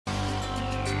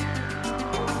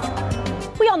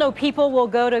all know people will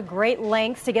go to great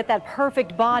lengths to get that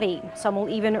perfect body. Some will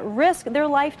even risk their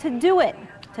life to do it.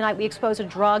 Tonight we expose a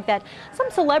drug that some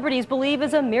celebrities believe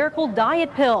is a miracle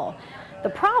diet pill. The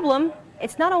problem,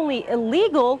 it's not only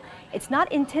illegal, it's not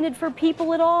intended for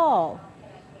people at all.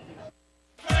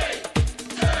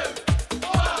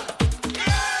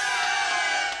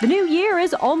 The new year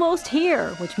is almost here,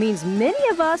 which means many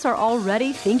of us are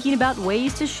already thinking about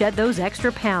ways to shed those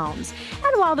extra pounds.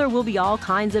 And while there will be all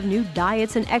kinds of new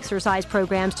diets and exercise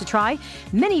programs to try,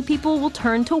 many people will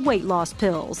turn to weight loss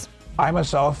pills. I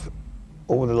myself,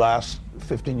 over the last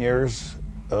 15 years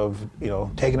of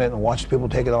taking it and watching people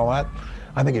take it and all that,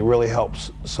 I think it really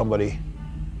helps somebody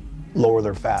lower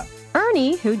their fat.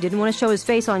 Ernie, who didn't want to show his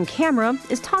face on camera,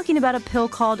 is talking about a pill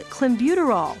called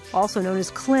Clenbuterol, also known as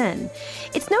Clen.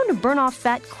 It's known to burn off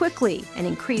fat quickly and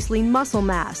increase lean muscle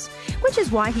mass, which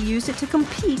is why he used it to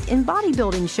compete in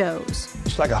bodybuilding shows.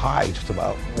 It's like a high, just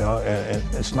about, and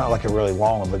it's not like a really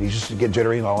long one, but you just get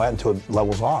jittery and all that until it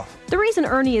levels off. The reason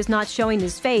Ernie is not showing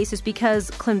his face is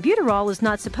because Clenbuterol is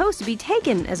not supposed to be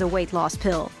taken as a weight loss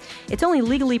pill. It's only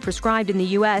legally prescribed in the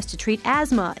U.S. to treat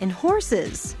asthma in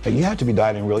horses. You have to be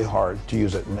dieting really hard to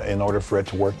use it in order for it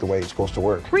to work the way it's supposed to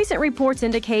work. Recent reports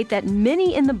indicate that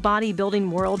many in the bodybuilding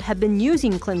world have been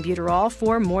using Clenbuterol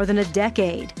for more than a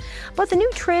decade. But the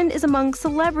new trend is among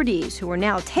celebrities who are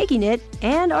now taking it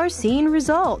and are seeing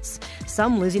results,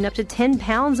 some losing up to 10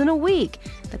 pounds in a week.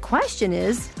 The question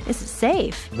is it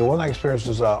safe? The one I experienced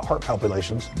is heart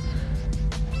palpitations.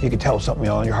 You could tell something,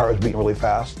 your heart was beating really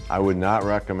fast. I would not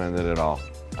recommend it at all.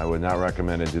 I would not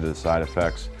recommend it due to the side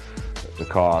effects, the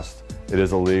cost. It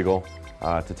is illegal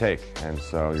to take, and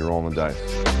so you're rolling the dice.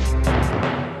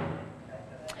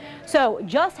 So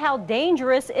just how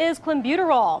dangerous is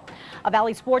Clenbuterol? A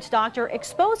Valley sports doctor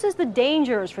exposes the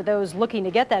dangers for those looking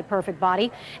to get that perfect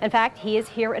body. In fact, he is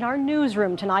here in our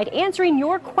newsroom tonight answering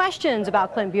your questions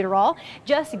about Clenbuterol.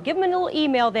 Just give him a little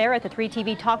email there at the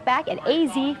 3TV Talkback at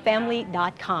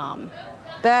azfamily.com.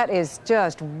 That is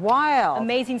just wild.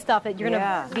 Amazing stuff that you're going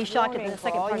to be shocked at the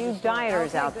second part. All you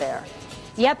dieters out there.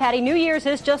 Yeah, Patty, New Year's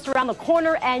is just around the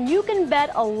corner, and you can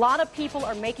bet a lot of people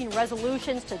are making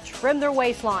resolutions to trim their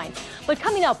waistline. But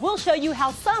coming up, we'll show you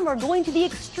how some are going to the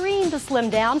extreme to slim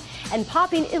down and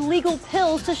popping illegal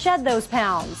pills to shed those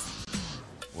pounds.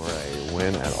 We're a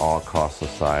win at all cost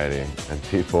society, and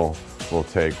people will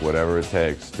take whatever it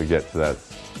takes to get to that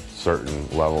certain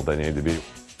level they need to be.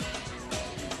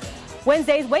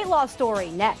 Wednesday's weight loss story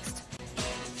next.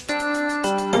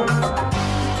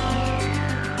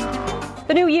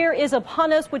 The new year is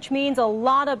upon us, which means a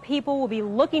lot of people will be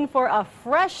looking for a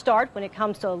fresh start when it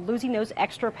comes to losing those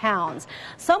extra pounds.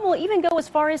 Some will even go as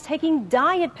far as taking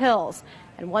diet pills.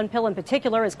 And one pill in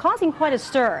particular is causing quite a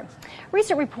stir.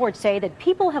 Recent reports say that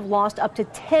people have lost up to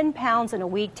 10 pounds in a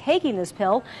week taking this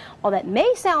pill. While that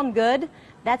may sound good,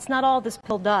 that's not all this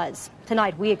pill does.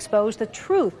 Tonight we expose the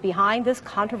truth behind this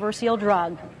controversial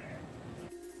drug.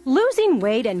 Losing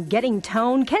weight and getting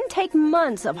toned can take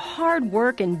months of hard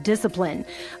work and discipline.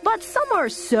 But some are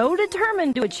so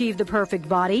determined to achieve the perfect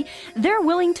body, they're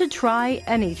willing to try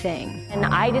anything. And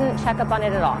I didn't check up on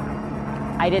it at all.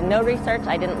 I did no research.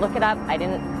 I didn't look it up. I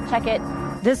didn't check it.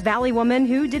 This Valley woman,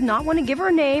 who did not want to give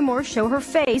her name or show her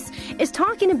face, is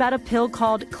talking about a pill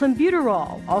called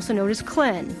Clenbuterol, also known as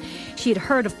Clen. She had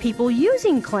heard of people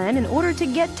using Clen in order to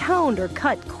get toned or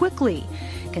cut quickly.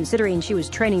 Considering she was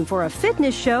training for a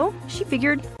fitness show, she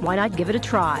figured, why not give it a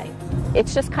try?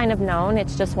 It's just kind of known.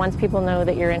 It's just once people know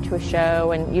that you're into a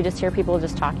show and you just hear people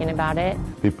just talking about it.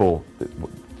 People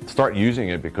start using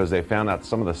it because they found out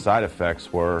some of the side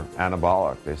effects were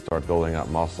anabolic. They start building up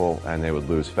muscle and they would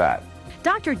lose fat.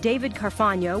 Dr. David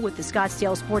Carfagno with the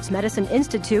Scottsdale Sports Medicine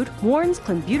Institute warns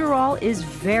Clenbuterol is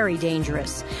very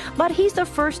dangerous. But he's the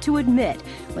first to admit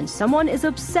when someone is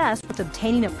obsessed with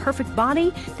obtaining a perfect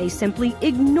body, they simply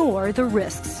ignore the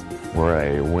risks.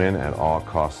 We're a win at all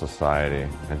cost society,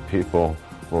 and people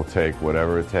will take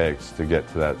whatever it takes to get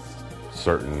to that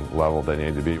certain level they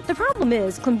need to be. The problem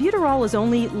is Clenbuterol is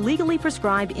only legally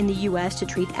prescribed in the U.S. to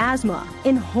treat asthma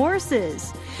in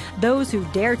horses. Those who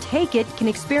dare take it can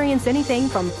experience anything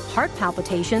from heart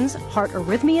palpitations, heart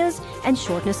arrhythmias, and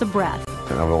shortness of breath.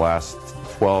 And over the last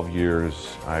 12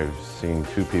 years, I've seen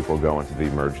 2 people go into the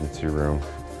emergency room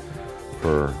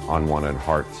for unwanted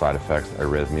heart side effects,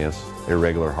 arrhythmias,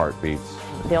 irregular heartbeats.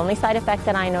 The only side effect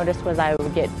that I noticed was I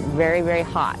would get very, very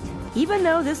hot. Even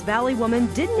though this Valley woman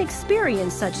didn't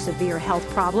experience such severe health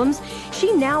problems,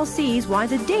 she now sees why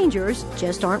the dangers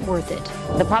just aren't worth it.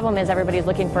 The problem is everybody's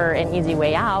looking for an easy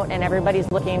way out, and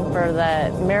everybody's looking for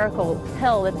the miracle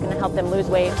pill that's going to help them lose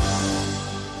weight.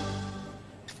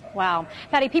 Wow.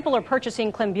 Patty, people are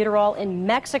purchasing Clenbuterol in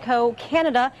Mexico,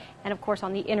 Canada, and of course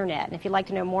on the internet. And if you'd like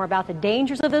to know more about the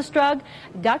dangers of this drug,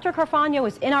 Dr. Carfagno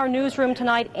is in our newsroom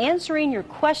tonight answering your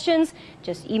questions.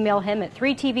 Just email him at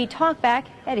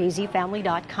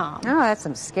 3tvtalkback@azfamily.com. Oh, that's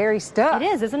some scary stuff. It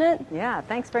is, isn't it? Yeah,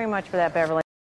 thanks very much for that, Beverly.